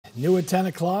New at 10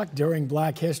 o'clock during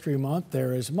Black History Month,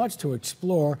 there is much to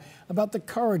explore about the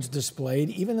courage displayed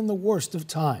even in the worst of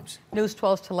times. News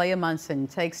 12's Talia Munson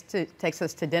takes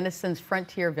us to Denison's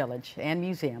Frontier Village and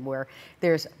Museum, where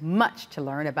there's much to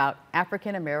learn about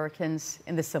African Americans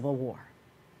in the Civil War.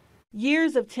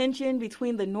 Years of tension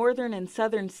between the northern and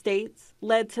southern states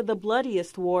led to the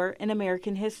bloodiest war in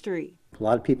American history. A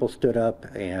lot of people stood up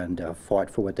and fought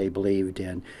for what they believed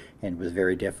in, and it was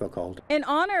very difficult. In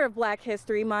honor of Black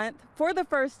History Month, for the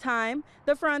first time,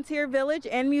 the Frontier Village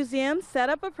and Museum set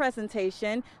up a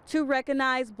presentation to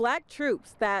recognize Black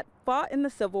troops that fought in the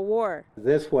Civil War.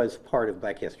 This was part of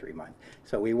Black History Month,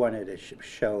 so we wanted to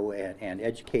show and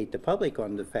educate the public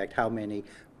on the fact how many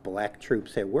Black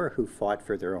troops there were who fought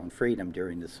for their own freedom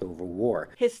during the Civil War.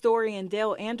 Historian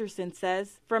Dale Anderson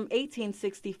says from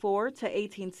 1864 to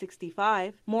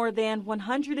 1865, more than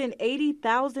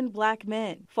 180,000 Black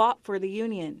men fought for the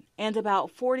Union, and about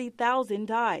 40,000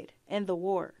 died in the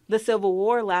war. The Civil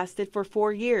War lasted for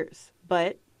 4 years,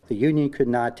 but the Union could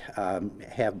not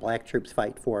have Black troops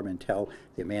fight for them until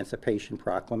the Emancipation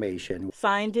Proclamation.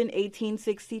 Signed in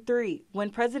 1863, when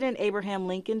President Abraham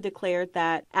Lincoln declared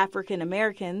that African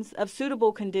Americans of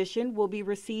suitable condition will be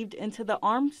received into the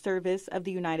armed service of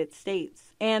the United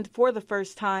States. And for the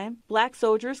first time, Black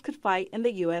soldiers could fight in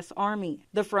the U.S. Army.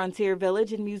 The Frontier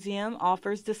Village and Museum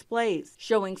offers displays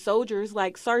showing soldiers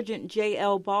like Sergeant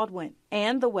J.L. Baldwin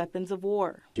and the weapons of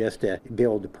war. Just to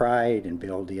build the pride and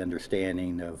build the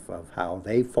understanding of how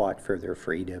they fought for their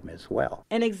freedom as well.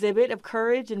 An exhibit of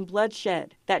courage and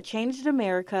bloodshed that changed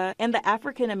America and the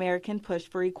African American push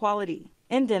for equality.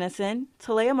 In Denison,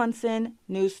 Talia Munson,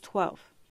 News 12.